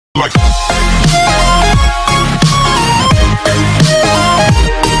like.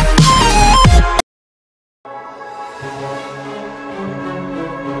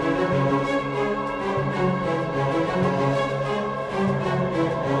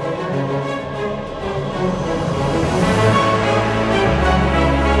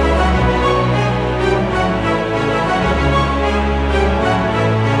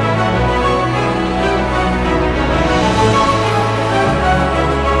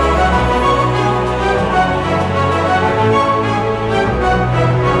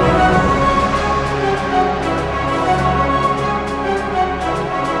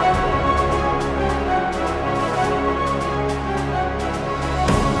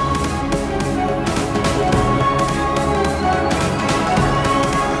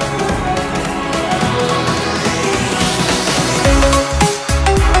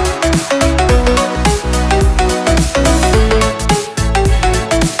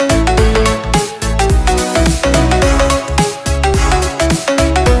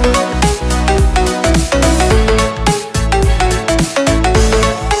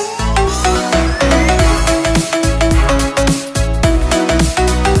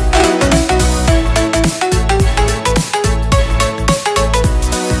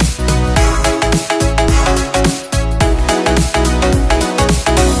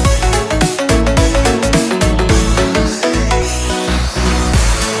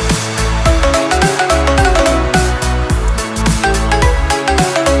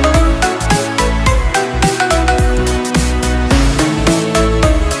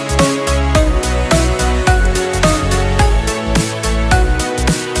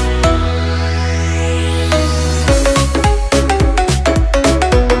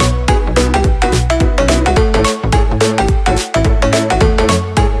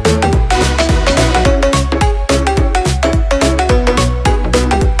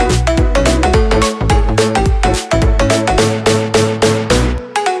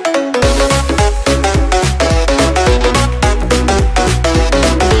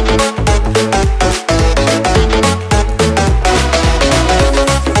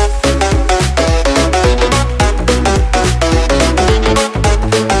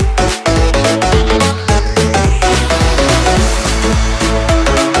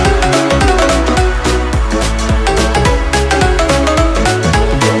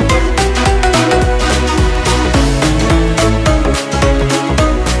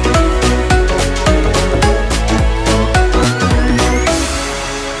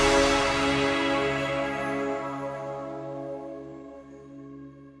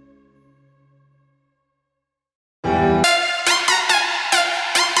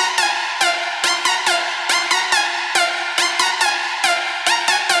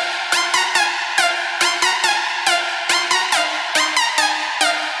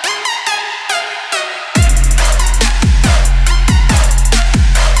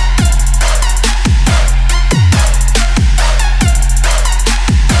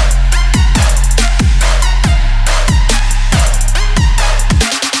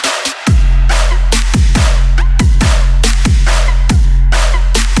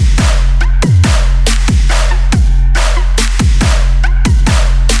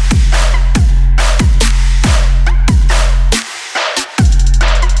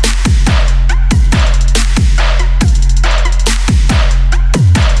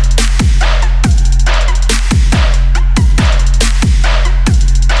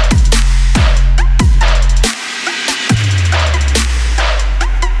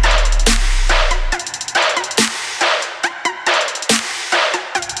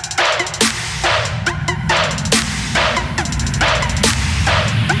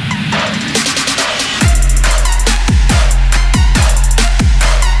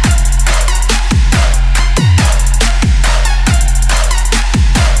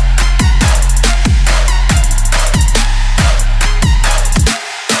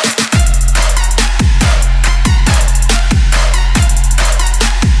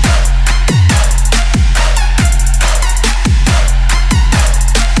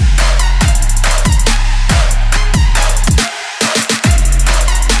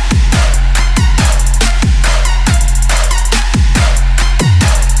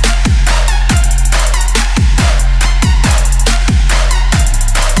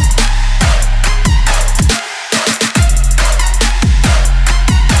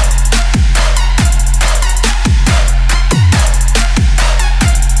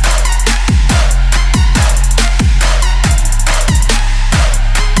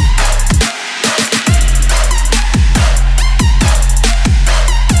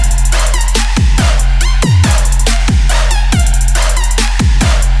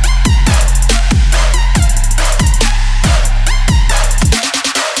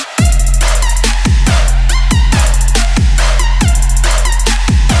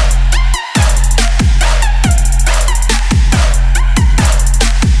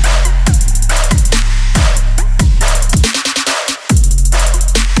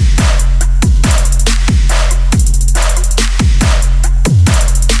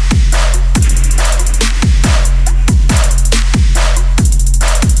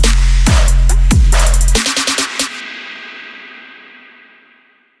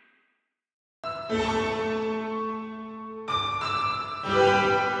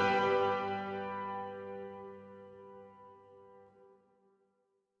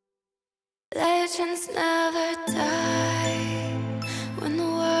 Legends never die when the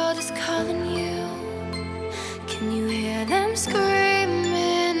world is calling you. Can you hear them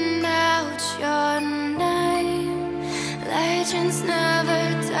screaming out your name? Legends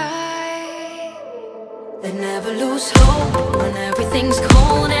never die. They never lose hope when everything's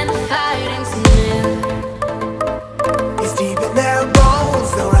cold and the fighting's near. It's deep in their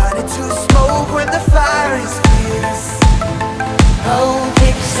bones, they'll run into smoke when the fire is fierce. Oh,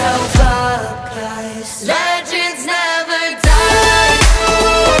 pick yourself up, guys. Legends never die.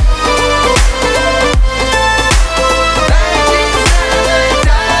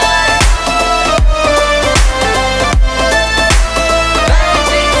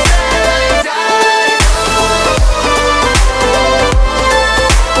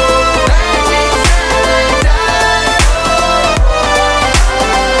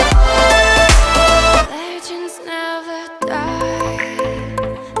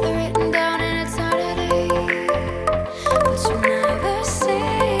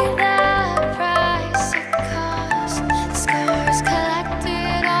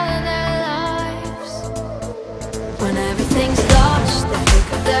 When everything's lost, they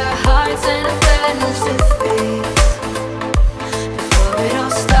pick up their hearts and a friend moves to face. Before it all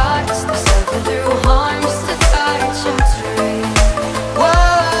starts, they circle through harms to touch and trace.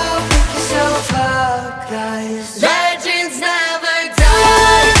 Whoa, pick yourself up, guys. Legends never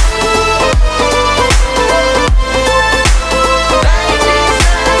die. Legends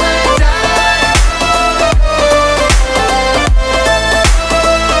never die.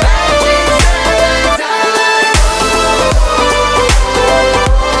 Legends never die.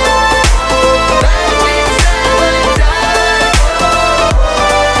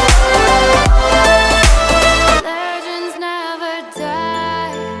 Legends never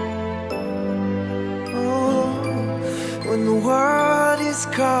die. Oh, when the world is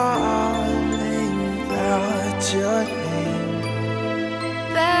calling out your name,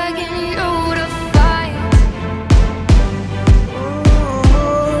 Begging you to fight.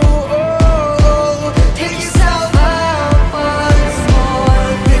 pick yourself up once more.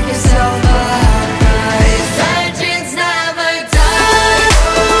 Pick yourself up, guys. Legends never die.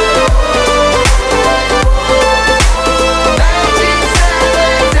 Legends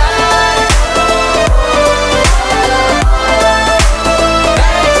never die.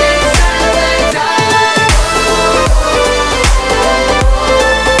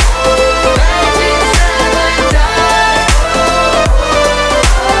 Legends never die.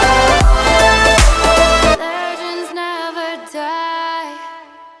 Legends never die.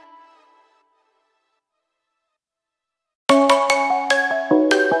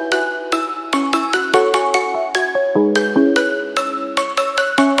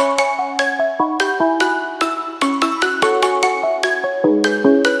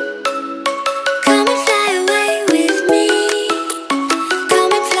 Come and fly away with me.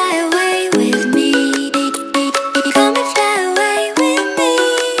 Come and fly away with me. Come and fly away with me.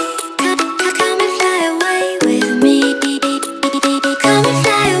 Come and fly away with me. Come and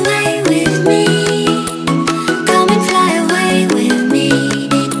fly away with me. Come and fly away with me.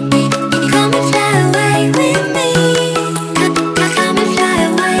 Come and fly away with me. Come and fly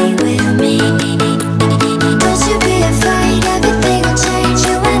away with me. Don't you be afraid, everything will change.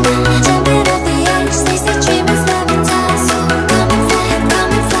 You and I jumping off the edge. They say dreamers never die, so come and fly,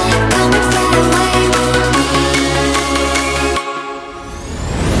 come and fly, come and fly away with me.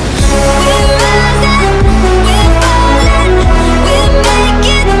 We're rising, we're falling, we're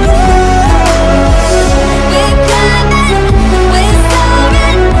making moves. We're climbing, we're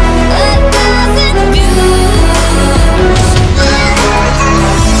soaring, 1,000 views.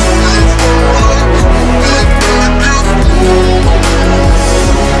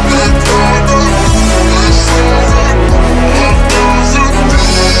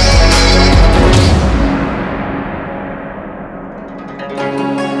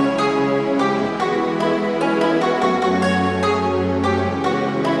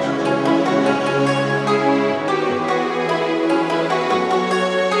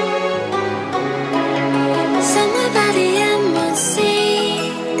 Somewhere by the emerald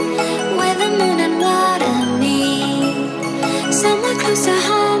sea, where the moon and water meet. Somewhere close to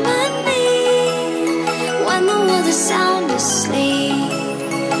harmony, when the world is sound asleep.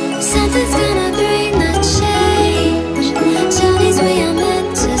 Something's gonna